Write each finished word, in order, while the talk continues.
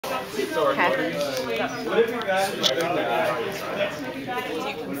Okay.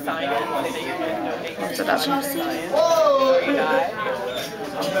 So that's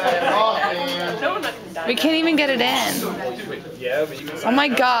we can't even get it in. Oh my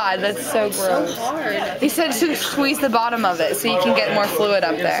god, that's so gross. So hard. They said to squeeze the bottom of it so you can get more fluid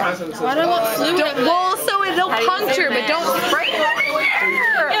up there. Why do I want fluid? Well, so it'll puncture, but don't spray it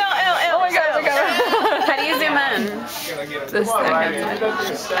everywhere. Oh my god, oh my god. How do you zoom in? This thing.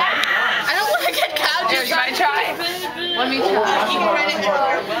 I don't want to get cow juice. Here, you try? Let me try.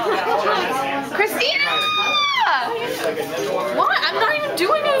 Christina! What? I'm not even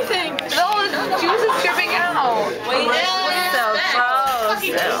doing anything. All the juice is dripping out. Wait, so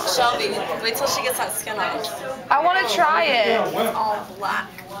gross. Shelby, wait till she gets that skin off. I want to try it. It's all black.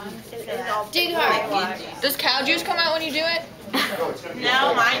 Dig hard. Does cow juice come out when you do it?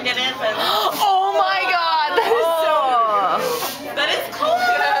 No, mine didn't. But Oh my god, that is so that is cool.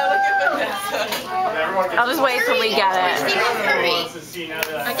 Look at Vanessa. I'll just wait till we get it.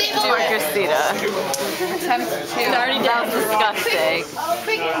 Poor Christina. That was disgusting.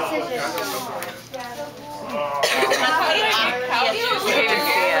 Quick decision. You can't even see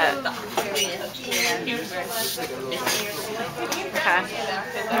it. Okay.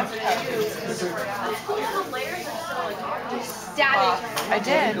 Stab I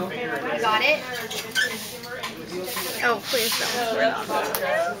did. it. Got it? Oh, please don't.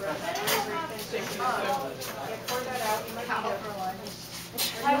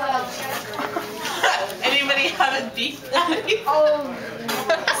 Anybody have a beef knife? Oh.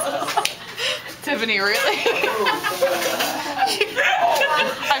 Tiffany, really?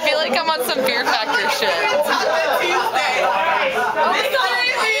 I feel like I'm on some Fear Factor shit.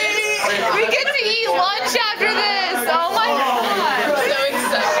 We get to eat lunch after this! Oh my god! I'm so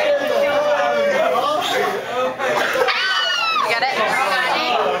excited. Get it?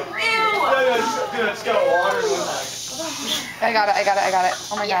 I got it.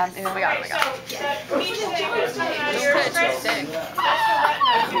 Oh my god. Oh my god. Oh my god.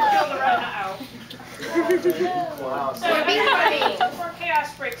 We're being funny. Before chaos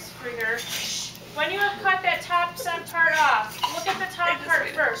breaks through here, when you have cut that top part off, look at the top part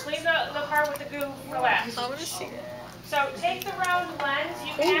first. Leave the part with the goo for last. I want to see it. So take the round lens.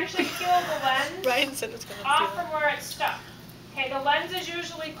 You can actually peel the lens Ryan said it's gonna off from where it's stuck. Okay, the lens is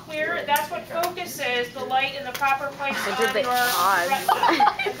usually clear. That's what focuses the light in the proper place on your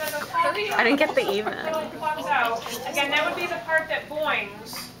I didn't get the even. Again, that would be the part that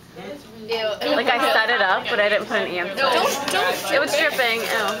boings. Like I set it up, but I didn't put an answer. Don't. It was dripping. Ew.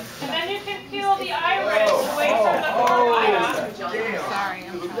 And then you can peel the iris away from the cornea. Sorry.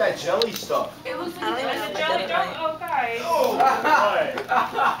 Look at that jelly stuff. And the jelly don't. Oh, guys.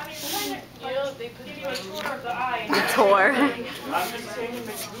 Give you a tour of the eye. The tour.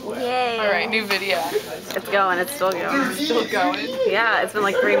 Yay. Alright, new video. It's going. It's still going. Still going. Yeah, it's been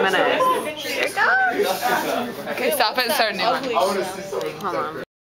like 3 minutes. Here it goes. Okay, stop it and start a new one. I want to see some of the Hold on.